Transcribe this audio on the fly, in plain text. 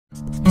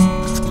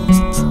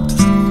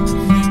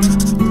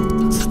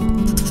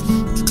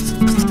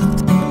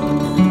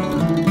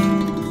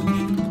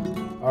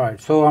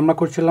So আমরা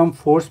করছিলাম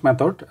force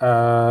method,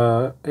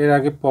 এর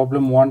আগে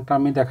প্রবলেম 1টা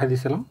আমি দেখা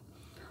দিয়েছিলাম।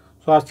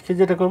 সো আজকে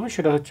যেটা করবো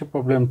সেটা হচ্ছে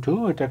প্রবলেম 2।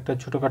 এটা একটা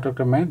ছোটোখাটো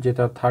একটা ম্যাথ,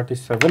 যেটা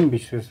 37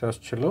 বিসিএসে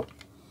আসছিলো।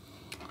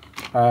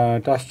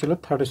 এটা আসছিলো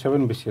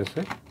 37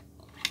 বিসিএসে,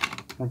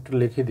 একটু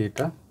লিখে দিই,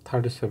 এটা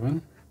 37।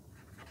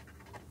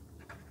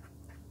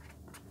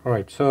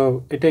 রাইট, সো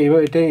এটা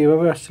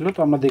এইভাবে আসছিলো। তো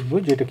আমরা দেখবো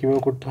যে এটা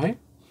কীভাবে করতে হয়।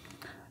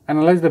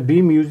 Analyse the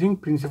beam using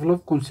principal of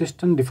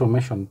consistent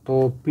deformation. তো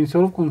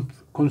প্রিন্সিপাল অফ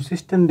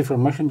কনসিস্টেন্ট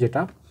ডিফরমেশন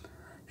যেটা,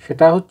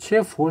 সেটা হচ্ছে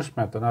force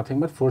method, nothing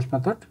but force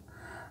method.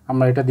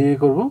 আমরা এটা দিয়ে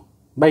করব,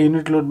 বা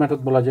ইউনিট লোড মেথড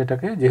বলা যায়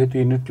এটাকে, যেহেতু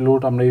ইউনিট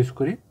লোড আমরা ইউজ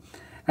করি।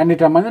 অ্যান্ড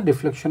এটা মানে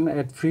deflection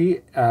at free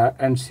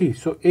and C.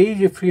 So এই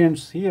যে ফ্রি অ্যান্ড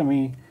সি, আমি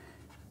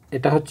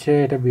এটা হচ্ছে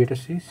এটা বি, এটা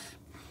সি।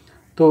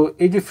 তো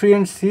এই যে ফ্রি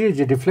অ্যান্ড সি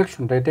যে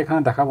ডিফ্লেকশনটা, এটা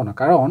এখানে দেখাবো না,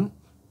 কারণ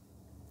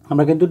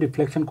আমরা কিন্তু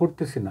ডিফ্লেকশন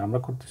করতেছি না, আমরা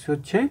করতেছি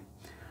হচ্ছে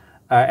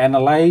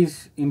অ্যানালাইজ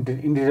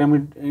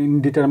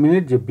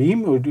ইনডিটারমিনেট যে বিম,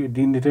 ওই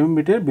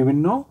ইনডিটারমিনেটের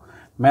বিভিন্ন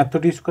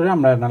মেথড ইউজ করে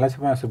আমরা অ্যানালাইজ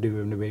এবং অ্যাসেপ্টিভ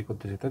বের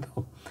করতেছি, তাই তো।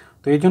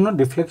 তো এই জন্য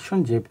ডিফ্লেকশন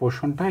যে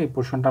পোর্শনটা, এই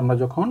পোর্শনটা আমরা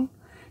যখন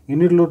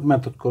ইউনিট লোড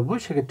মেথড করবো,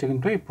 সেক্ষেত্রে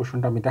কিন্তু এই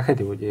পোর্শনটা আমি দেখাই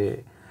দেবো যে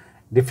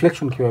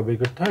ডিফ্লেকশন কীভাবে বের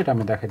করতে হয়, এটা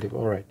আমি দেখাই দেবো।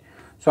 অলরাইট,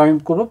 সো আমি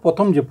করবো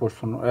প্রথম যে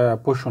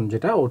পোর্শন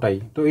যেটা, ওটাই।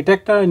 তো এটা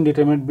একটা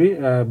ইনডিটারমিনেট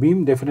বিম,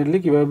 ডেফিনেটলি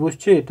কীভাবে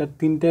বুঝছে, এটা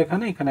 3টে,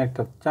 এখানে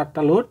একটা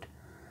 4টা লোড,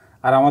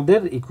 আর আমাদের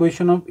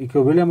ইকুয়েশন অফ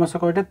ইকুইলিব্রিয়াম আছে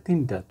কয়টা,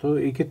 3টা। তো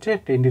এই ক্ষেত্রে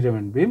একটা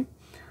ইনডিটারমিনেট বিম।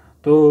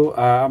 তো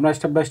আমরা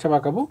স্টেপ বাই স্টেপ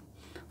আঁকাবো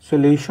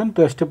সলিউশন। তো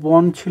স্টেপ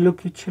 1 ছিল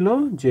কি ছিল,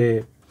 যে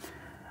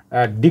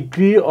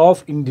ডিগ্রি অফ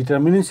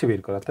ইনডিটারমিনেন্সি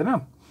বের করা, তাই না।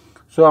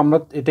 সো আমরা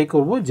এটাই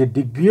করব, যে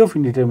ডিগ্রি অফ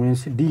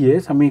ইনডিটারমিনেন্সি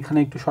ডিএস। আমি এখানে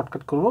একটু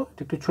শর্টকাট করবো,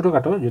 এটা একটু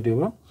ছোটোখাটো যদিও।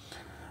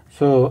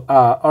 So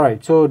alright,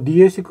 so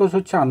DS equals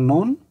হচ্ছে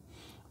আননোন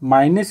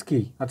মাইনাস কি,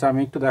 আচ্ছা আমি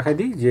একটু দেখাই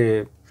দিই যে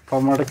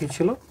ফর্মুলাটা কী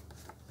ছিল।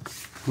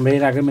 আমরা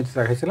এর আগের ম্যাথে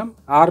দেখাইছিলাম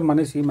আর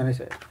মাইনাস ই মাইনাস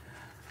এ,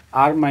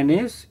 আর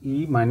মাইনাস ই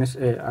মাইনাস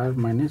এ, আর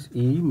মাইনাস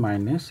ই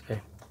মাইনাস এ।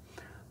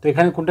 তো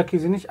এখানে কোনটা কী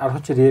জিনিস, আর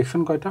হচ্ছে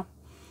রিয়েকশন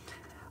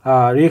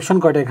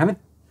কয়টা, এখানে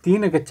 3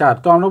 একে 4।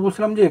 তো আমরা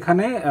বলছিলাম যে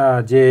এখানে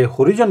যে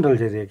হরিজন্টাল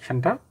যে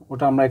রিয়েকশনটা,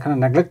 ওটা আমরা এখানে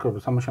নেগলেক্ট করবো,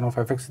 সামেশন অফ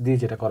এফএক্স দিয়ে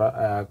যেটা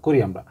করি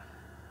আমরা।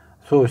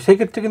 সো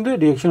সেক্ষেত্রে কিন্তু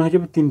রিয়েকশন হয়ে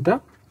যাবে 3টা।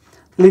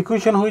 তাহলে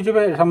ইকুয়েশন হয়ে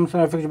যাবে, সামেশন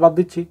অফ এফএক্স বাদ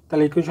দিচ্ছি,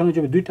 তাহলে ইকুয়েশন হয়ে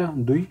যাবে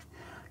 2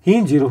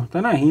 হিঞ্জ 0,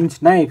 তাই না। হিঞ্জ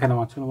নাই এখানে,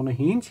 মাঝখানে কোনো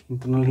হিঞ্জ,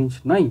 ইন্টারনাল হিঞ্জ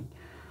নাই,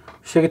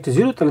 সেক্ষেত্রে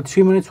 0। তাহলে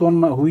 3 - 1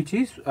 হুইচ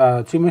ইজ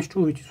 3 - 2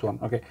 হুইচ ইজ 1।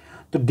 ওকে,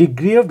 তো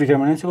ডিগ্রি অফ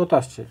ডিটারমিনেন্সি কত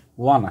আসছে,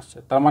 1 আসছে।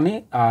 তার মানে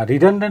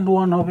রিডান্ডেন্ট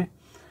 1 হবে।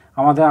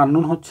 আমাদের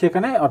আননোন হচ্ছে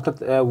এখানে, অর্থাৎ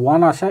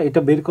 1 আসা, এটা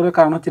বের করার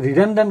কারণ হচ্ছে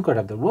রিডান্ডেন্ট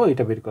কয়টা দেবো,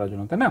 এটা বের করার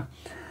জন্য, তাই না।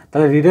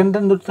 তাহলে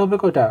রিডান্ডেন্ট ধরতে হবে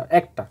কয়টা,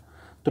 একটা।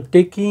 তো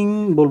টেকিং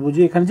বলবো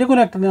যে এখানে যে কোনো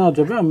একটা নেওয়া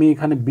যাবে। আমি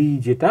এখানে বি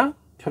যেটা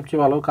সবচেয়ে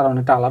ভালো, কারণ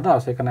এটা আলাদা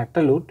আছে, এখানে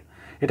একটা লোড,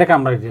 এটাকে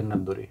আমরা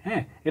রিডান্ডেন্ট ধরি।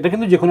 হ্যাঁ, এটা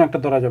কিন্তু যে কোনো একটা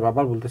ধরা যাবে,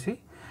 আবার বলতেছি,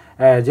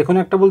 যে কোনো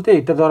একটা বলতে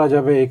এটা ধরা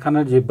যাবে, এখানে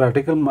যে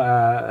ভার্টিক্যাল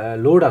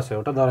লোড আছে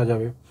ওটা ধরা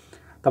যাবে,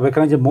 তবে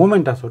এখানে যে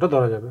মোমেন্ট আছে ওটা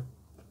ধরা যাবে,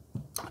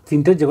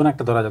 3টের যে কোনো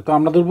একটা ধরা যাবে। তো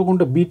আমরা ধরবো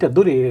কোনটা, বিটা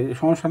ধরি,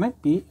 সমস্যা নেই,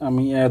 পি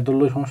আমি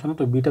ধরলেও সমস্যা নেই,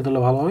 তো বিটা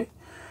ধরলে ভালো হয়।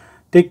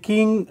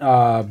 Taking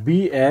B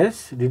S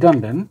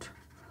redundant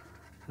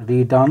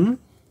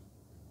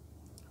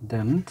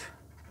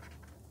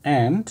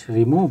and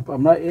remove.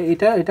 আমরা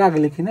এটা আগে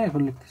লিখি না,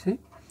 এখন লিখতেছি,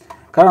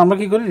 কারণ আমরা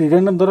কী করি,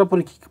 রিডান্ডেন্ট ধরার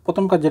পরে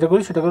প্রথম কাজ যেটা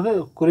করি, সেটা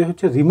করে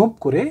হচ্ছে রিমুভ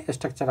করে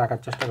স্ট্রাকচার আঁকার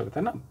চেষ্টা করি,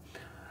 তাই না।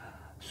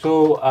 সো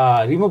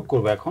রিমুভ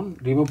করবো, এখন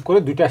রিমুভ করে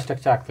 2টা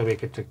স্ট্রাকচার আঁকতে হবে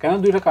এক্ষেত্রে। কেন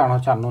 2টা, কারণ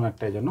হচ্ছে আননোন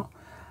একটা, এই জন্য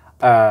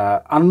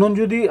আননোন,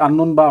 যদি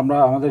আননোন বা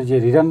আমাদের যে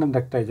রিডান্ডেন্ট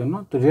একটা, এই জন্য।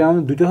 তো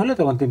রিডান্ডেন্ট 2টা হলে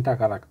তখন 3টা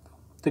আঁকা রাখতো।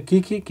 তো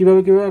কীভাবে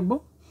আঁকবো,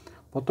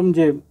 প্রথম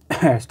যে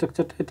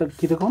স্ট্রাকচারটা, এটা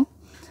কীরকম,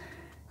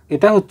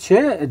 এটা হচ্ছে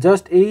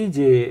জাস্ট এই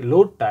যে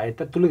লোডটা,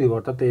 এটা তুলে দিব,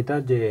 অর্থাৎ এটা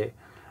যে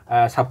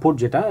সাপোর্ট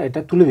যেটা, এটা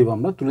তুলে দিব,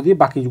 আমরা তুলে দিয়ে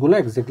বাকিগুলো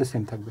এক্স্যাক্টলি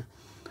সেম থাকবে।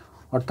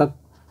 অর্থাৎ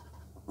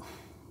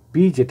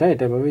বি যেটা,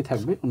 এটা এভাবেই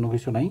থাকবে, অন্য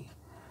কিছু নাই।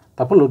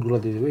 তারপর লোডগুলো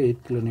দিয়ে দেবে, 8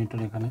 কিলোনিউটন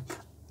এখানে,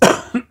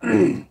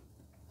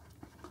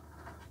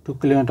 2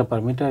 কিলোমিটার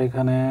পার মিটার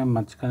এখানে,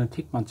 মাঝখানে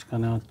ঠিক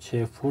মাঝখানে হচ্ছে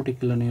 40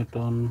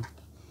 কিলোনিউটন।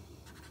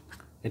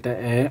 এটা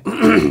এ,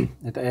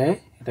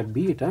 এটা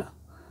বি, এটা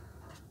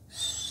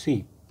সি।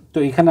 তো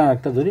এখানে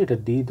আরেকটা ধরি, এটা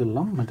ডি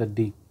ধরলাম, এটা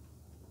ডি।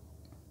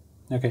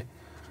 ওকে,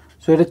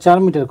 সো এটা 4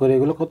 মিটার করে,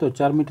 এগুলো কত,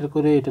 4 মিটার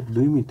করে, এটা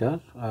 2 metre,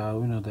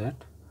 we know that.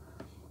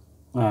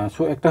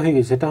 So একটা হয়ে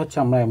গেছে, এটা হচ্ছে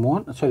আমরা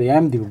M1, সরি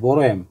এম দিব,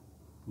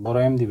 বড়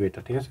এম দিবে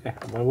এটা, ঠিক আছে।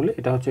 একবার বলি,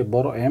 এটা হচ্ছে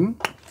বড় এম,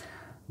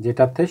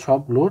 যেটাতে সব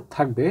লোড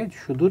থাকবে,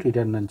 শুধু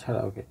রিডান্ডেন্ট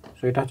ছাড়া। ওকে,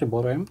 সো এটা হচ্ছে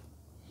বড় এম,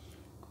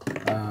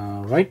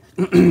 রাইট।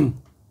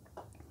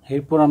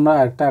 এরপর আমরা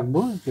একটা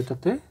আঁকবো,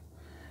 যেটাতে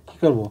কী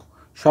করবো,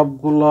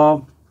 সবগুলো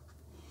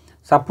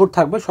সাপোর্ট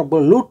থাকবে,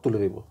 সবগুলো লোড তুলে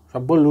দেবো,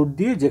 সবগুলো লোড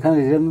দিয়ে যেখানে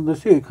রিডান্ডেন্ট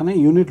দিচ্ছি ওইখানে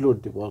ইউনিট লোড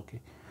দেবো আর কি।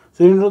 সো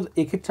ইউনিট লোড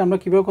এক্ষেত্রে আমরা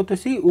কীভাবে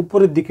করতেছি,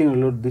 উপরের দিকে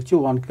লোড দিচ্ছি,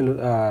 1 কিলো,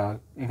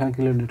 এখানে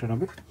কিলোনিউটন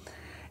হবে,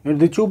 এটা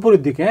দিচ্ছি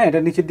উপরের দিকে। হ্যাঁ, এটা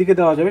নিচের দিকে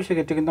দেওয়া যাবে,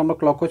 সেক্ষেত্রে কিন্তু আমরা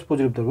ক্লকওয়াইজ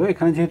পজিটিভ ধরবো।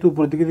 এখানে যেহেতু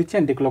উপরের দিকে দিচ্ছি,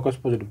 অ্যান্টি ক্লকওয়াইজ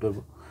পজিটিভ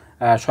ধরবো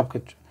সব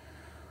ক্ষেত্রে।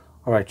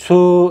 অলরাইট, সো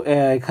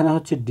এখানে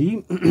হচ্ছে ডি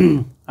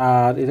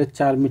আর এটা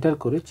 4 মিটার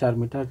করে, 4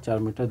 মিটার 4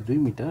 মিটার 2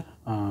 মিটার,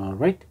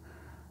 রাইট।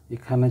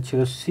 এখানে ছিল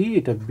সি,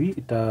 এটা বি,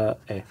 এটা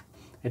এ,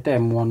 এটা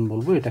M1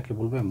 বলবো, এটাকে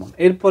বলবো M1।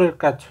 এরপরের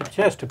কাজ হচ্ছে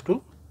স্টেপ 2।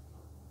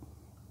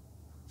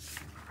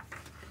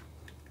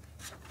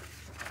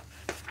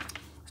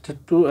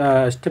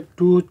 স্টেপ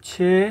 2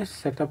 হচ্ছে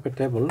set up a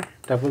table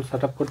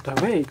set up করতে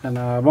হবে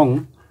এখানে, এবং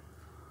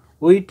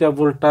ওই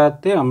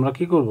টেবলটাতে আমরা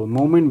কি করব,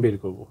 মুভমেন্ট বের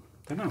করব,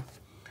 তাই না?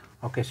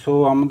 ওকে, সো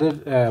আমাদের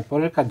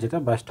পরের কাজ যেটা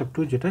বা স্টেপ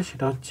 2 যেটা,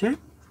 সেটা হচ্ছে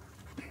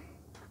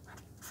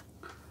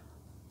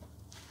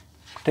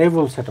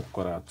টেবল সেট আপ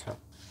করা। আচ্ছা,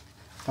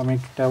 আমি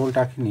টেবলটা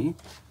আঁকিনি,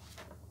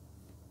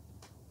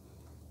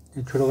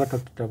 এই ছোটোখাটো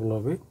একটা টেবল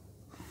হবে,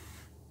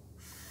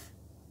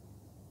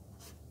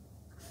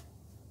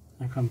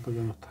 এখান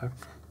পর্যন্ত থাক।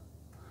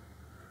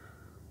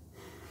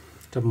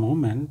 একটা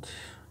movement,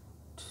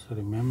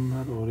 sorry,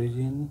 member,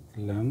 origin,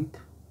 length,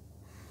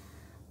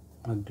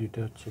 আর দুইটা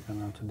হচ্ছে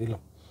এখানে। আচ্ছা,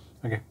 দিলাম।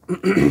 ওকে,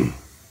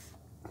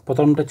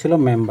 প্রথমটা ছিল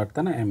মেম্বার,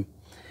 তাই না, এম।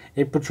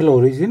 এরপর ছিল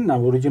অরিজিন, আর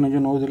অরিজিনের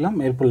জন্য ও দিলাম।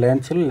 এরপর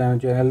লেন্থ ছিল, লেন্থের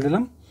জন্য এল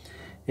দিলাম।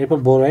 এরপর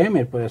বড় এম,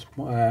 এরপর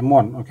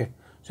M1। ওকে,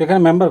 সো এখানে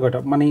মেম্বার কয়টা,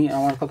 মানে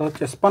আমার কথা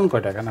হচ্ছে স্পান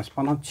কয়টা। এখানে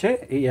স্পান হচ্ছে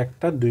এই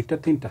একটা, দুইটা,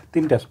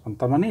 তিনটা স্পান,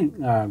 তার মানে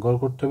গড়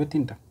করতে হবে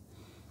 3টা।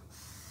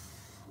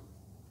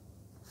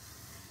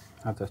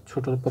 আচ্ছা,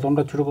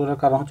 প্রথমটা ছোটো করার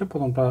কারণ হচ্ছে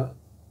প্রথমটা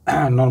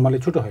নর্মালি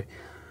ছোটো হয়।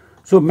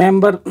 সো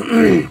মেম্বার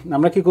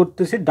আমরা কি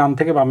করতেছি, ডান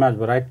থেকে বামে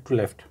আসবো, রাইট টু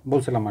লেফট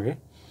বলছিলাম আগে।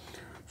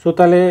 সো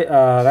তাহলে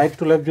রাইট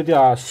টু লেফট যদি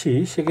আসি,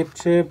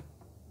 সেক্ষেত্রে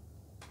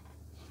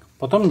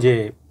প্রথম যে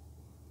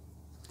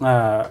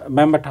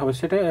মেম্বারটা হবে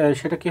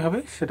সেটা কি হবে,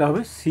 সেটা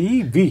হবে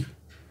CV,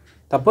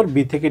 তারপর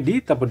বি থেকে ডি,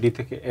 তারপর ডি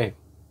থেকে এ,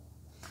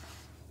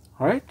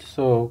 রাইট।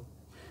 সো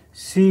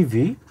CV,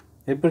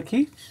 এরপর কি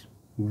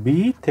বি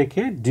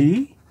থেকে ডি,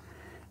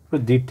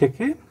 ডি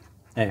থেকে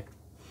এ।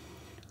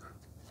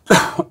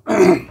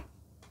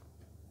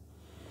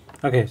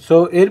 ওকে, সো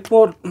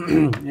এরপর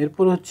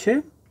হচ্ছে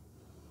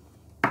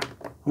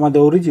আমাদের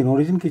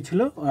অরিজিন কি ছিল,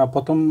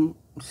 প্রথম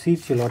সি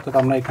ছিল, অর্থাৎ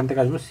আমরা এখান থেকে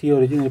আসবো সি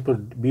অরিজিন, এরপর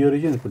বি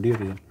অরিজিন, এরপর ডি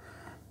অরিজিন।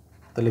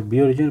 তাহলে বি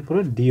অরিজিনের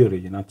পরে ডি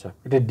অরিজিন। আচ্ছা,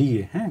 এটা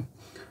ডিএ, হ্যাঁ।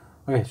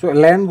 ওকে, সো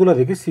ল্যান্ডগুলো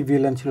দেখি, সিভি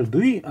ল্যান্ড ছিল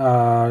 2,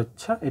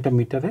 আচ্ছা, এটা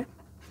মিটারে।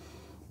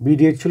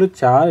 বিডি ছিল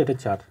 4, এটা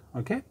 4।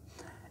 ওকে,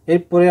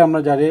 এরপরে আমরা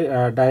যারে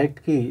ডাইরেক্ট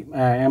কি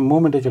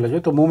মুভমেন্টে চলে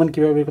যাই। তো মুভমেন্ট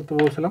কীভাবে বের করতে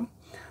বলছিলাম,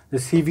 যে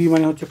সিভি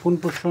মানে হচ্ছে কোন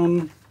পোর্শন,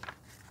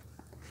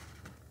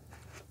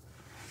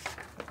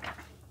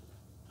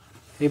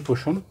 এই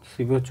পোর্শন।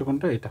 সিভি হচ্ছে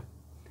কোনটা,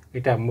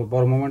 এটা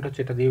বড় মুভমেন্ট হচ্ছে,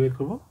 এটা দিয়ে বের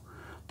করবো।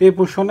 তো এই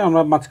পোর্শনে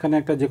আমরা মাঝখানে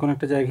একটা যে কোনো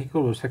একটা জায়গায় কী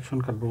করবো, সেকশন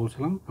কাটবো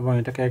বলছিলাম, এবং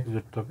এটাকে এক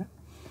ধরতে হবে।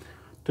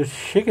 তো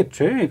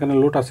সেক্ষেত্রে এখানে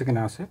লোড আছে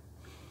কিনা আছে,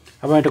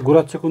 এবং এটা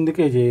ঘোরাচ্ছে কোন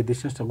দিকে, এই যে এই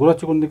ডিস্টেন্সটা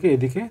ঘোরাচ্ছে কোন দিকে,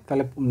 এদিকে।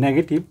 তাহলে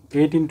নেগেটিভ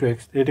 8 × x,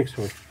 8x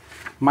হবে,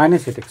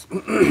 -8x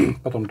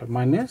প্রথমটা,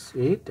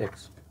 -8x।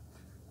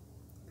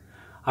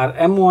 আর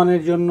M1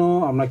 এর জন্য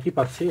আমরা কি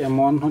পাচ্ছি,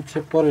 M1 হচ্ছে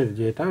পরের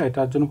যে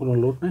এটার জন্য কোনো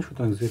লোড নেই,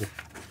 সুতরাং 0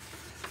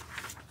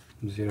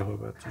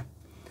 হবে। আচ্ছা,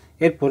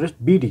 এরপরে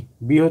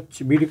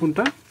বিডি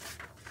কোনটা,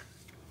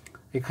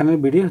 এখানে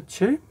বিডি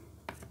হচ্ছে,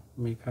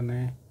 আমি এখানে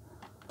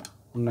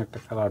অন্য একটা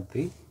কালার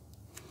দিই,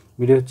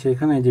 বিডি হচ্ছে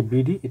এখানে, এই যে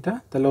বিডি এটা।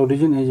 তাহলে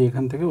অরিজিন, এই যে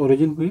এখান থেকে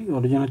অরিজিন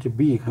হচ্ছে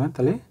বি এখানে,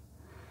 তাহলে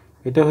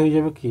এটা হয়ে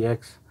যাবে কি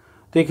এক্স।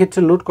 তো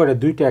এক্ষেত্রে লোড করে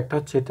দুইটা, একটা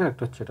হচ্ছে এটা,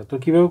 একটা হচ্ছে এটা। তো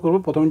কীভাবে করবো,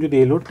 প্রথমে যদি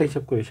এই লোডটা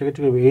হিসাব করি,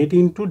 সেক্ষেত্রে করবো 8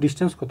 ×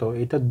 ডিস্টেন্স কত,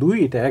 এটা 2,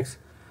 এটা এক্স,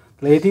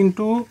 তাহলে 8 ×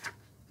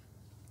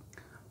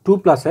 2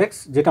 + x,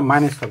 যেটা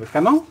মাইনাস হবে,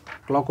 কেন,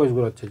 ক্লকওয়াইজ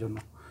ঘোরাচ্ছে জন্য।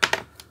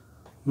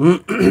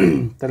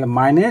 তাহলে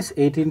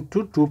 -8 ×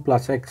 2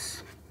 + x।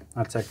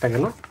 আচ্ছা, একটা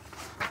গেল।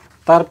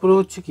 তারপরে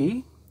হচ্ছে কি,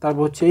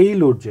 তারপর হচ্ছে এই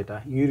লোড যেটা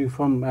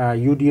ইউনিফর্ম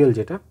ইউডিএল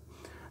যেটা,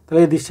 তাহলে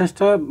এই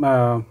ডিস্টেন্সটা,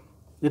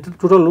 এটা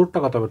টোটাল লোডটা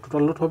কত হবে,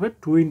 টোটাল লোড হবে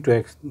 2 ×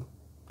 x,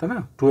 তাই না,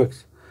 2x।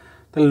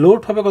 তাহলে লোড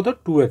হবে কত,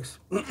 2x,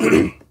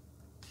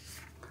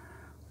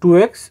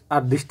 2x,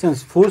 আর ডিস্টেন্স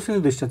ফোর্স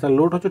ইন্টু ডিস্টেন্স, তাহলে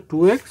লোড হচ্ছে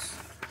 2x,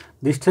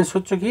 ডিস্টেন্স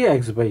হচ্ছে কি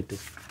x/2,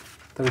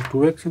 তাহলে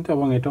 2x ইন্টু,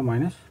 এবং এটা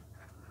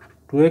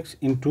 -2x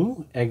 ×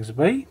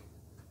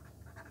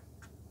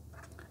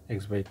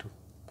 x/2।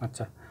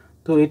 আচ্ছা,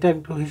 তো এটা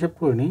একটু হিসাব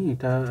করে নিই,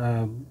 এটা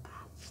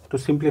একটু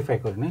সিম্পলিফাই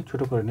করে নিই,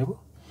 ছোটো করে নেব।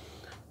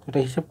 এটা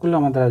হিসাব করলে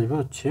আমাদের আসবে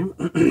হচ্ছে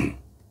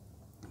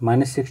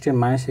 -16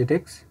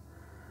 -8x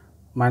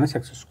 -x²,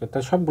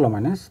 তার সবগুলো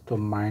মাইনাস, তো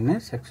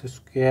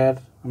 -x²,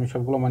 আমি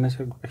সবগুলো মাইনাস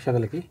একসাথে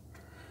লিখি,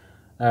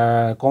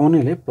 কমন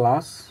নিলে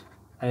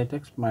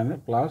 +8x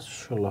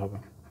 +16 হবে।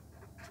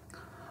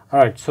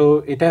 অলরাইট, সো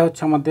এটা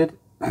হচ্ছে আমাদের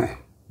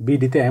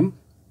বিডিতে এম।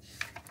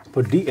 তো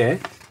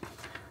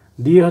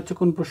ডিএ হচ্ছে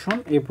কোন পোর্শন,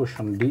 এ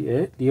পোর্শন,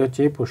 ডি হচ্ছে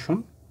এই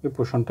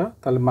পোর্শনটা।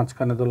 তাহলে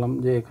মাঝখানে ধরলাম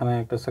যে এখানে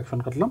একটা সেকশন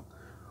কাটলাম,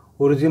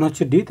 অরিজিন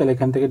হচ্ছে ডি, তাহলে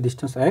এখান থেকে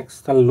ডিস্টেন্স এক্স।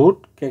 তাহলে লোড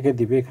কে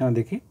দিবে, এখানে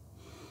দেখি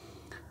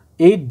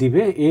 8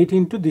 দিবে, 8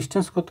 ×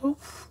 ডিস্টেন্স কত,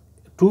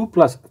 2 +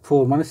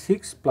 4 মানে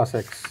 6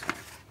 + x,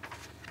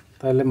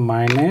 তাহলে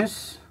 -8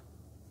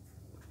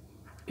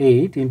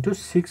 ×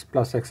 6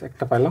 + x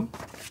একটা পাইলাম।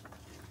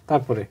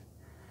 তারপরে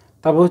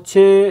তারপর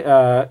হচ্ছে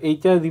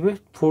এইটা দিবে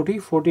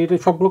 40 এটা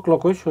সবগুলো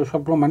ক্লকওয়াইজ,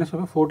 সবগুলো মাইনাস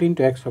হবে, 40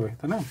 ইন্টু এক্স হবে,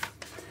 তাই না?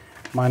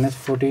 Minus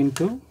 40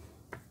 into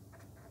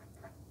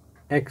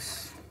x.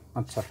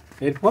 আচ্ছা,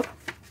 এরপর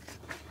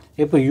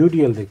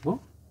ইউডিএল দেখব।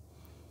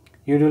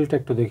 ইউডিএলটা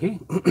একটু দেখি।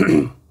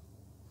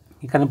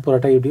 এখানে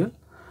পুরোটা ইউডিএল।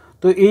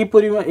 তো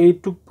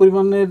এইটুক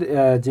পরিমাণের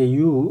যে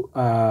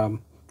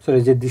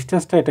যে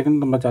ডিস্টেন্সটা, এটা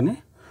কিন্তু আমরা জানি।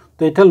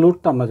 তো এটা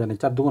লোডটা আমরা জানি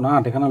 4 দুগুণ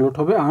 8, এখানে লোড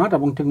হবে 8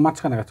 এবং ঠিক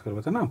মাঝখানে কাজ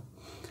করবে, তাই না?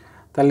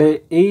 তাহলে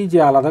এই যে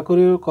আলাদা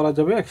করে করা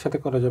যাবে, একসাথে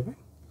করা যাবে।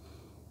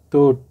 তো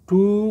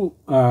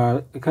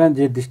এখানে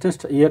যে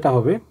ডিস্টেন্সটা ইয়েটা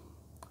হবে,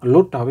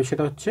 লোডটা হবে,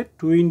 সেটা হচ্ছে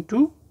 2 ইন্টু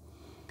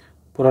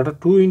পুরোটা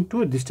 2 ইন্টু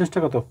ডিস্টেন্সটা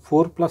কত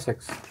 4 প্লাস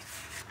এক্স।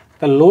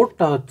 তা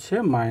লোডটা হচ্ছে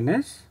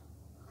মাইনাস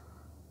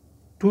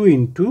 2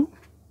 ইন্টু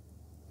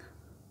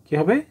কী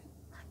হবে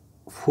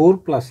 4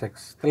 প্লাস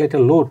এক্স। তাহলে এটা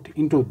লোড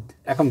ইন্টু,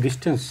 এখন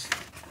ডিস্টেন্স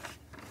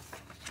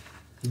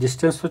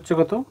হচ্ছে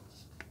কত,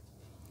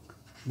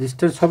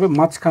 ডিস্টেন্স হবে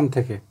মাঝখান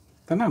থেকে,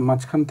 তাই না?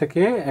 মাঝখান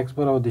থেকে এক্স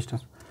বরাবর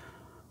ডিস্টেন্স।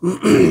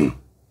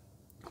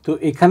 তো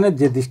এখানে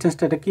যে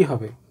ডিস্টেন্সটা এটা কী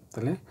হবে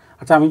তাহলে?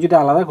 আচ্ছা, আমি যদি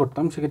আলাদা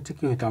করতাম সেক্ষেত্রে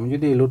কী হতো? আমি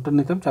যদি এই লোডটা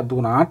নিতাম 4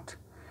 দুগুণ 8,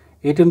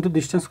 এইটা কিন্তু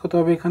ডিস্টেন্স কত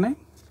হবে এখানে?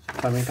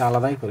 তো আমি এটা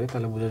আলাদাই করি,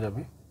 তাহলে বোঝা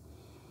যাবে।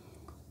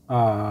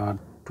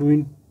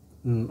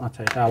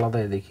 আচ্ছা, এটা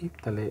আলাদাই দেখি,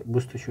 তাহলে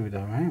বুঝতে সুবিধা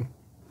হবে।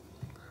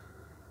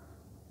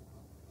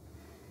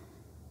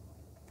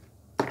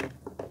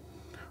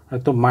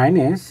 হ্যাঁ, তো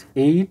মাইনাস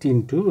 8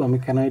 ইন্টু, আমি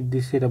কেন 8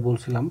 দিচ্ছি এটা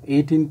বলছিলাম,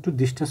 8 ইন্টু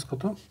ডিস্টেন্স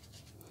কত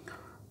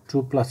 2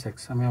 প্লাস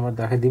এক্স। আমি আবার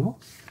দেখে দিব।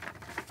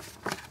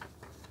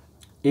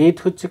 8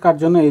 হচ্ছে কার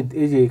জন্য?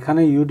 এই যে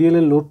এখানে ইউডিএল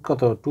এর লোড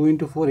কত 2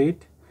 ইন্টু 4 8,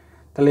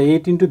 তাহলে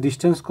 8 ইন্টু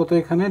ডিস্টেন্স কত?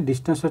 এখানে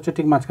ডিস্টেন্স হচ্ছে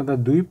ঠিক মাঝখানে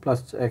 2 প্লাস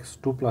এক্স,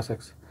 2 প্লাস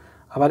এক্স।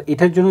 আবার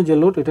এটার জন্য যে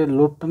লোড, এটার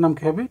লোডটার নাম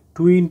কী হবে?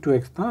 2 ইন্টু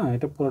এক্স, না?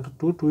 এটা পুরোটা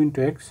 2 ইন্টু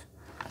এক্স,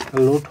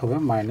 লোড হবে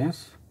মাইনাস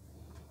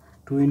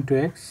 2 ইন্টু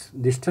এক্স।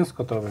 ডিস্টেন্স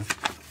কত হবে?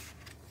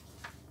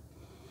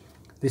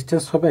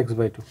 ডিস্টেন্স হবে x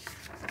by 2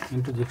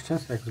 into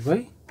distance x by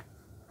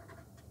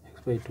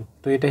 2।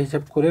 তো এটা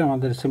হিসাব করে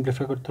আমাদের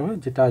সিম্পলিফাই করতে হবে,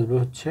 যেটা আসবে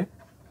হচ্ছে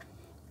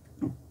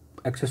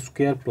x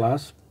square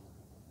plus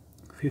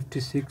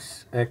 56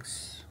 x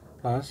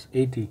plus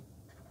 80,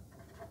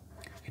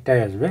 এটাই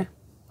আসবে।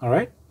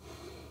 অলরাইট,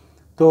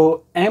 তো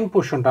এম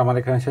পোর্শনটা আমার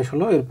এখানে শেষ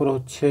হলো। এরপর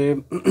হচ্ছে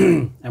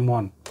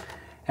M1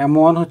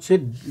 হচ্ছে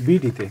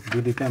বিডিতে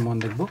M1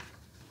 দেখব।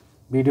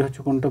 বিডি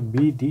হচ্ছে কোনটা?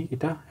 বিডি,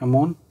 এটা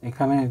M1।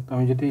 এখানে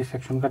আমি যদি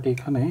সেকশন কাটি,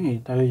 এখানে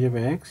এটা হয়ে যাবে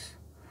এক্স,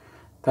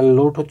 তাহলে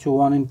লোড হচ্ছে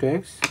 1 ইন্টু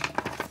এক্স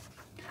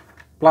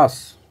প্লাস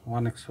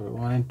 1 এক্স হবে,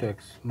 1 ইন্টু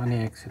এক্স মানে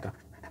এক্স এটা।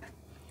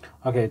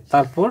 ওকে,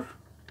 তারপর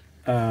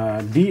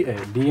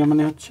ডিএ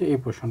মানে হচ্ছে এই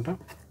পোর্শনটা,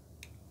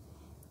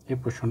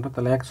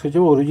 তাহলে এক্স হয়ে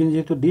যাবে, অরিজিন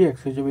যেহেতু ডি,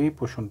 এক্স হয়ে যাবে এই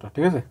পোর্শনটা,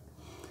 ঠিক আছে?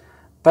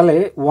 তাহলে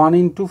 1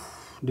 ইন্টু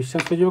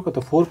ডিস্টেন্স হয়ে যাবে কত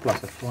 4 plus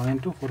x, 1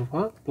 into 4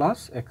 plus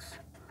x,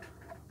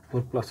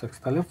 4 plus x,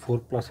 তাহলে 4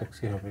 প্লাস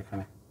এক্সই হবে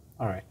এখানে।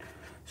 অলরাইট,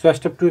 সো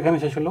স্টেপ 2 এখানে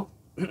শেষ হলো।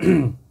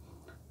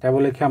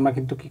 ট্যাবল লিখে আমরা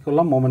কিন্তু কী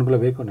করলাম? মোমেন্টগুলো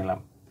বের করে নিলাম।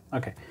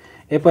 ওকে,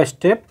 এরপর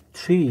স্টেপ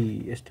 3।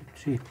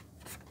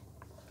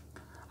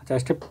 আচ্ছা,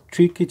 স্টেপ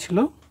 3 কী ছিল?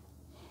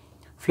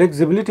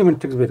 ফ্লেক্সিবিলিটি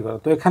ম্যাট্রিক্স বের করা।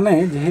 তো এখানে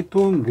যেহেতু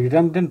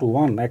রিডান্ডেন্ট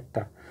 1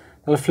 একটা,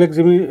 তাহলে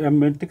ফ্লেক্সিবিলিটি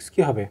ম্যাট্রিক্স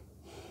কী হবে?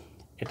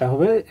 এটা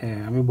হবে,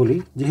 আমি বলি,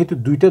 যেহেতু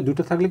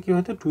দুইটা থাকলে কী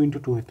হতো? 2 ইন্টু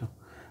 2 হতো।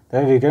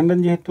 তাহলে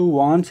রিডান্ডেন্ট যেহেতু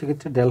 1,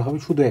 সেক্ষেত্রে ডেল হবে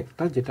শুধু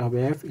একটা, যেটা হবে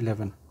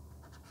F11,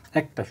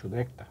 একটা, শুধু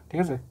একটা, ঠিক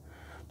আছে?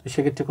 তো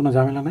সেক্ষেত্রে কোনো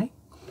ঝামেলা নাই।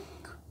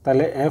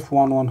 তাহলে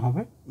F11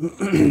 হবে।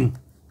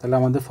 তাহলে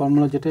আমাদের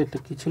ফর্মুলা যেটা, এটা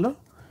কী ছিল?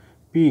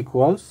 P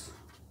ইকুয়ালস,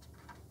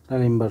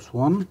 তাহলে ইনভার্স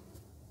 1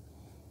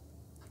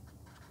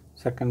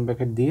 সেকেন্ড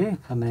ব্র্যাকেট দিয়ে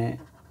এখানে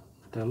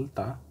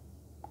delta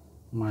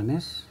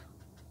minus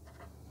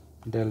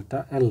delta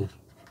L,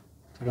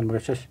 second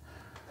bracket শেষ।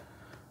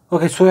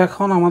 ওকে, সো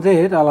এখন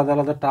আমাদের আলাদা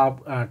আলাদা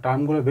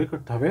টার্মগুলো বের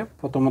করতে হবে।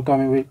 প্রথমত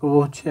আমি বের করবো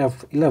হচ্ছে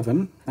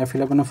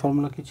F11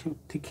 ফর্মুলা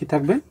কী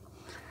থাকবে?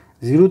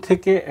 0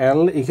 থেকে L,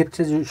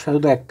 এক্ষেত্রে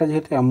শুধু একটা,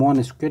 যেহেতু M1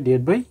 square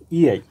divide by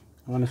EI,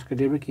 M1 square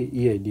divide by কি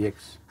EI dx,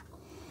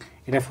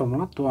 এটা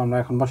ফর্মুলা। তো আমরা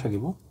এখন বসা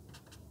দিব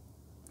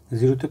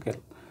 0 থেকে L।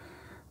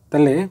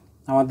 তাহলে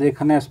আমাদের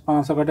এখানে স্পান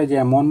আছে কয়টা? যে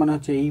M1 মানে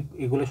হচ্ছে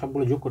এইগুলো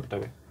সবগুলো যোগ করতে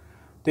হবে।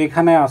 তো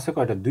এখানে আছে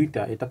কয়টা?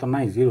 2টা, এটা তো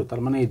নাই 0, তার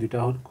মানে এই 2টা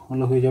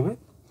হলে হয়ে যাবে।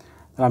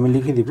 তাহলে আমি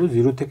লিখে দিব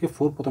 0 থেকে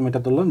 4, প্রথমে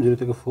এটা ধরলাম 0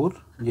 থেকে 4,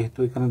 যেহেতু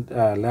এখানে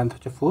লেন্থ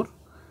হচ্ছে 4।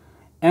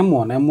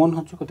 M1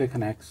 হচ্ছে কত?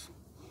 এখানে x,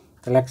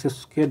 তাহলে x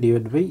square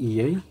divide by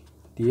EI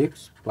dx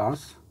plus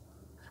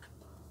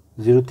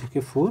 0 থেকে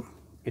 4,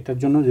 এটার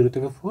জন্য 0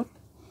 থেকে 4,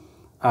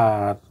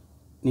 আর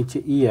নিচে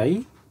EI,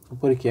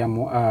 উপরে কি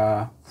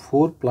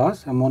 4 প্লাস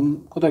M1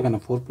 কত? এখানে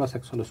 4 plus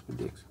x whole square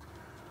dx।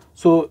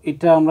 So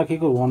এটা আমরা কী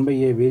করবো?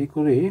 1/EI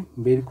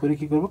বের করে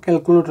কী করবো?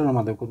 ক্যালকুলেটরের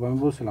মাধ্যমে করবো। আমি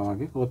বলছিলাম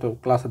আগে, গত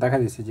ক্লাসে দেখা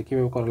দিচ্ছি যে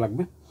কীভাবে করা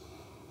লাগবে।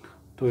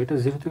 তো এটা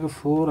 0 থেকে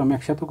 4 আমি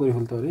একসাথে করে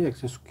ফেলতে পারি, x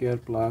square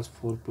plus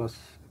 4 plus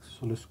x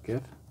whole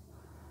square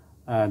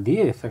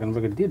দিয়ে সেকেন্ড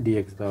ব্র্যাকেট দিয়ে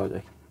dx দেওয়া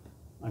যায়।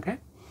 ওকে,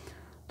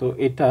 তো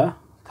এটা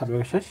থার্ড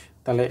ব্র্যাকেট শেষ।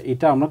 তাহলে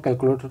এটা আমরা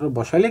ক্যালকুলেটরে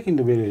বসাইলে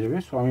কিন্তু বের হয়ে যাবে।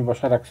 সো আমি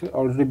বসায় রাখছি,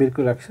 অলরেডি বের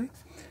করে রাখছি।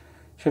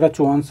 সেটা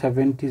হচ্ছে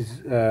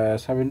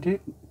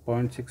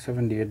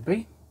 170.67 ডিভাইড বাই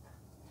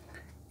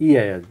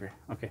ইআই আসবে।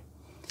 ওকে,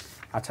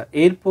 আচ্ছা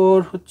এরপর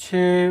হচ্ছে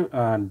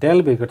ডেল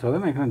বের করতে হবে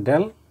না, এখানে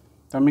ডেল।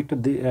 তো আমি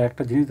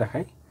একটা জিনিস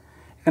দেখাই,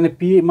 এখানে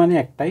পি মানে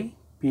একটাই,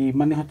 পি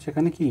মানে হচ্ছে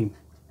এখানে কি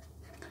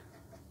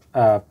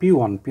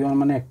P1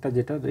 মানে একটা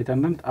যেটা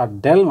রিটার্ডেন্ট, আর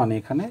ডেল মানে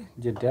এখানে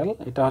যে ডেল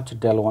এটা হচ্ছে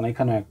ডেল 1,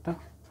 এখানেও একটা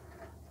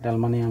ডেল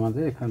মানে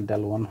আমাদের এখানে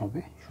ডেল 1 হবে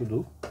শুধু।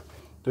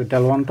 তো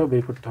ডেল 1টাও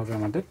বের করতে হবে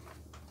আমাদের।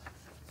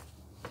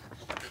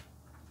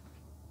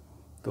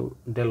 তো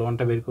ডেল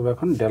 1টা বের করবো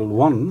এখন।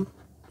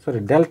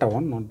 ডেল্টা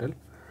 1 নট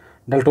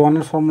ডেল্টা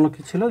 1-এর ফর্মুলা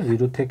কী ছিল,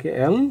 0 থেকে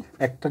L,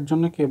 একটার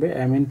জন্য কী হবে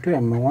m into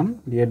m1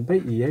 divide by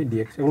EI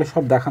dx, এগুলো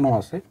সব দেখানো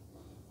আছে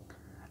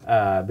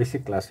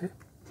বেসিক ক্লাসে।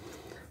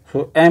 সো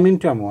m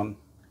ইন্টু m1,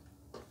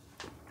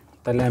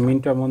 তাহলে m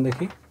ইন্টু m1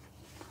 দেখি,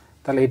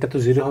 তাহলে এটা তো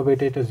 0 হবে,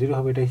 এটা 0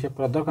 হবে, এটা হিসাব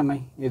করার দরকার নাই।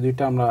 এই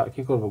দুইটা আমরা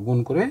কী করব, গুণ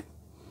করে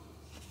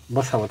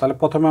বসাবো। তাহলে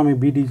প্রথমে আমি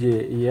বিডি যে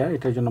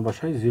এটার জন্য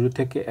বসাই, 0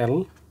 থেকে L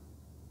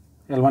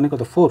মানে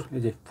কত 4,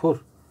 এই যে 4,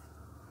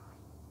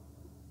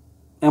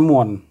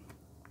 m1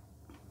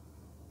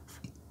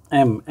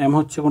 m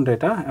হচ্ছে কোনটা,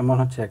 এটা m1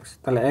 হচ্ছে x,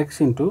 তাহলে x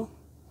ইন্টু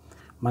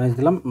মাইনাস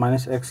দিলাম,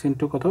 মাইনাস x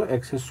ইন্টু কত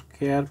x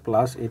square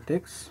plus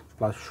 8x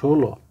plus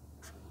 16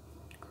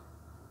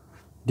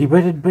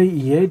 divided by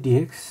EI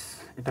dx,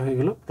 এটা হয়ে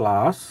গেল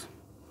প্লাস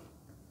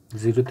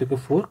 0 থেকে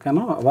 4, কেন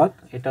আবার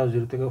এটাও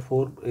 0 থেকে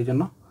 4, এই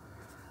জন্য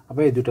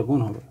আবার এই দুটো গুণ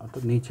হবে,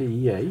 অর্থাৎ নিচে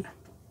EI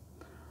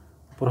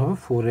উপর হবে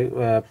 4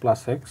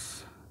 প্লাস এক্স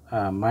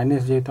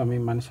মাইনাস, যেহেতু আমি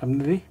মাইনাস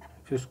সামনে দিই,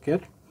 x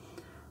square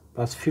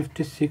plus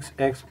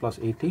 56x plus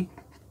 80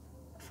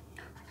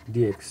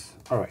 dx।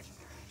 Alright,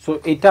 so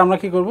এটা আমরা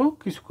কি করব,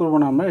 কিছু করব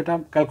না, আমরা এটা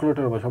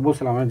ক্যালকুলেটরে বসাবো।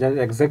 বলছিলাম আমরা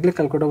এক্স্যাক্টলি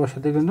ক্যালকুলেটর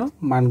বসাতে কিন্তু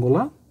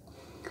মানগুলো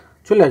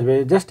চলে আসবে,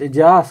 জাস্ট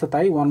যা আছে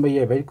তাই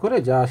 1/a বের করে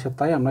যা আসে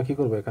তাই আমরা কি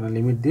করব, এখানে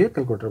লিমিট দিয়ে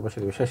ক্যালকুলেটর বসে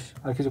দেবো, শেষ,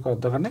 আর কিছু করার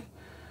দরকার নেই,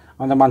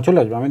 আমাদের মান চলে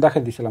আসবে। আমি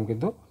দেখাই দিয়েছিলাম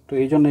কিন্তু, তো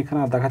এই জন্য এখানে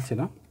আর দেখাচ্ছি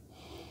না।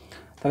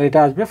 তাহলে এটা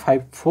আসবে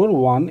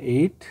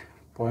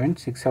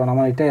 5418.67,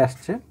 আমার এটাই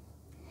আসছে।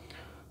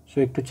 সো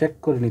একটু চেক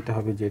করে নিতে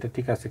হবে যে এটা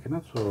ঠিক আছে কিনা,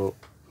 সো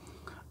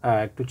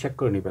একটু চেক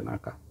করে নেবেন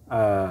আঁকা।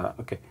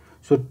 ওকে,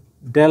 সো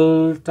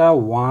ডেল্টা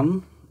 1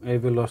 এর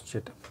ভ্যালু আসছে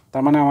এটা,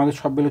 তার মানে আমাদের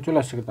সব ভ্যালু চলে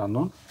আসছে কিন্তু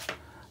আননোন।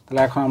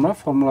 তাহলে এখন আমরা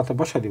ফর্মুলাতে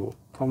বসা দিব।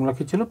 ফর্মুলা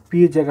কী ছিল, পি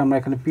এর জায়গায় আমরা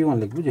এখানে P1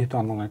 লিখবো, যেহেতু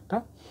আননোন একটা।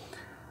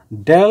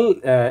 ডেল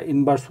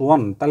ইনভার্স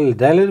 1, তাহলে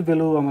ডেলের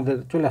ভ্যালু আমাদের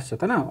চলে আসছে,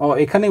 তাই না? ও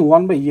এখানে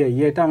 1/EI,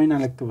 এটা আমি না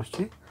লিখতে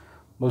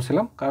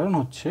বলছিলাম, কারণ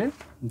হচ্ছে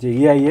যে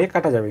EI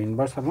কাটা যাবে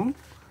ইনভার্স, এবং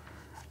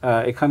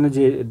এখানে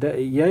যে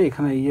EI,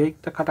 এখানে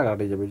EIটা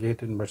কাটাকাটি যাবে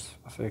যেহেতু ইনভার্স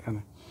আছে এখানে।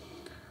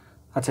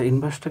 আচ্ছা,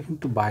 ইনভার্সটা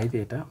কিন্তু বাইরে,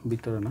 এটা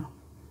ভিতরে না,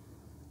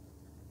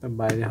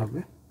 বাইরে হবে।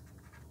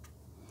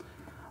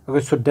 ওকে,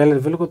 সো ডেলের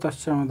ভ্যালু কত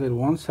আসছে আমাদের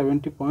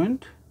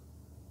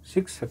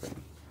 170.67,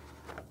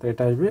 তো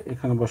এটা আসবে,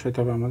 এখানে বসাইতে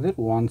হবে আমাদের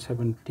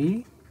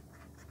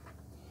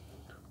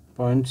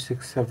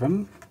 170.67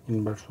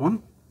 ইনভার্স 1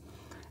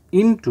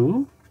 ইন্টু,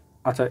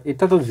 আচ্ছা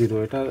এটা তো 0,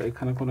 এটা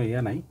এখানে কোনো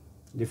নাই,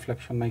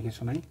 রিফ্লেকশন নাই,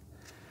 কিছু নাই,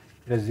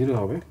 এটা 0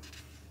 হবে,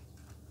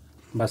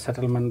 বা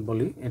সেটেলমেন্ট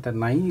বলি, এটা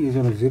নাই, এই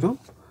জন্য 0।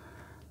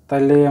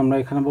 তাহলে আমরা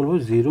এখানে বলবো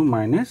 0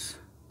 মাইনাস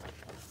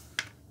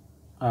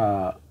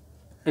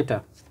এটা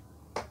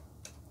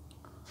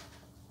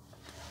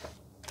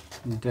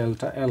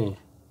ডেল্টা L,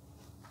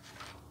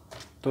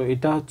 তো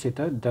এটা হচ্ছে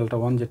এটা ডেল্টা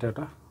 1 যেটা,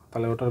 এটা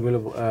তাহলে ওটার ভ্যালু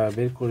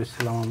বের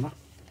করেছিলাম আমরা,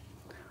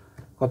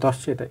 কত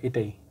আসছে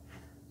এটাই।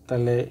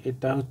 তাহলে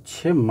এটা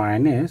হচ্ছে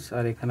মাইনাস,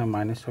 আর এখানে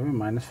মাইনাস হবে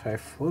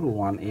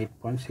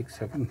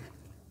 -5418.67,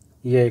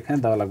 এখানে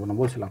দেওয়া লাগবে না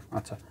বলছিলাম।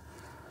 আচ্ছা,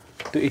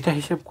 তো এটা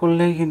হিসাব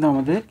করলেই কিন্তু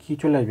আমাদের কি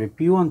চলে আসবে,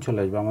 P1 চলে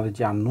আসবে, আমাদের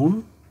যে আননোন,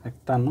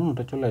 একটা আননোন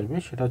ওটা চলে আসবে,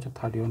 সেটা হচ্ছে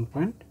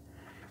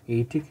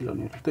 31.80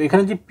 কিলোনিউটন। তো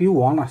এখানে যে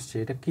P1 আসছে,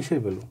 এটা কিসের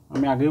ভ্যালু,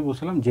 আমি আগেই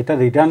বলছিলাম, যেটা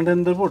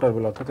রিটার্ডেন্ট দেবো ওটার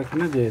ভ্যালু, অর্থাৎ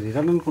এখানে যে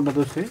রিটার্ডেন্ট কোনটা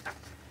ধরছে,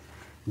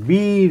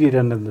 বি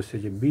রিটার্ডেন্ট ধরছে,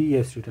 যে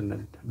BS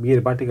রিটার্ডেন্ট, বি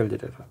এর ভার্টিক্যাল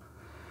যেটা।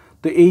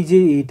 তো এই যে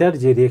এইটার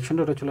যে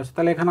রিয়াকশনটা ওটা চলে আসছে,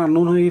 তাহলে এখানে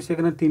আননোন হয়ে গেছে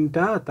এখানে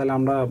 3টা, তাহলে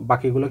আমরা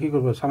বাকিগুলো কী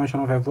করবো, সামেশন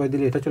অফ FY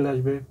দিলে এটা চলে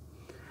আসবে,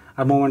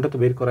 আর মোমেন্টটা তো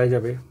বের করাই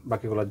যাবে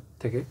বাকিগুলো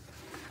থেকে,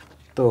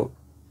 তো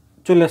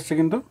চলে আসছে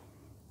কিন্তু।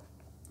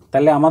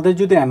 তাহলে আমাদের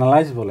যদি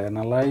analyse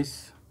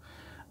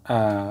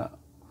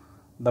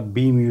the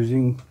beam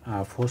using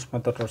force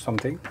method or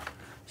something,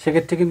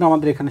 সেক্ষেত্রে কিন্তু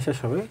আমাদের এখানে শেষ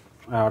হবে,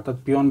 অর্থাৎ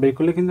P1 বের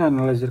করলে কিন্তু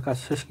অ্যানালাইজের কাজ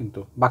শেষ, কিন্তু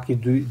বাকি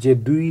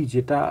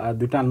দুইটা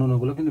আননোন,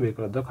 ওগুলো কিন্তু বের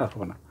করার দরকার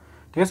হবে না,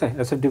 ঠিক আছে?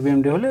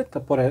 SFDBMD হলে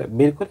তারপরে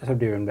বের করে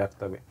SFDBMD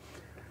রাখতে হবে।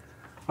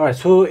 অলরাইট,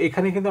 সো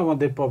এখানে কিন্তু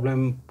আমাদের প্রবলেম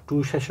 2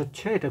 শেষ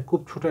হচ্ছে। এটা খুব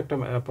ছোট একটা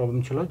প্রবলেম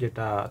ছিল,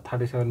 যেটা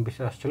 37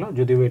 পিসে আসছিল,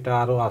 যদিও এটা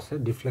আরও আছে,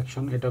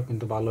 ডিফ্লেকশন, এটাও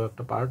কিন্তু ভালো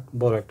একটা পার্ট,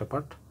 বড় একটা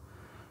পার্ট।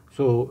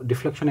 সো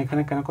ডিফ্লেকশন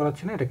এখানে কেন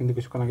করাচ্ছি না, এটা কিন্তু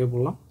কিছুক্ষণ আগে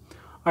বললাম।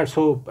 আর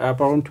সো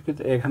প্রবলেমটা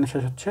কিন্তু এখানে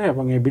শেষ হচ্ছে,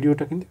 এবং এই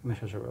ভিডিওটা কিন্তু এখানে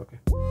শেষ হবে। ওকে।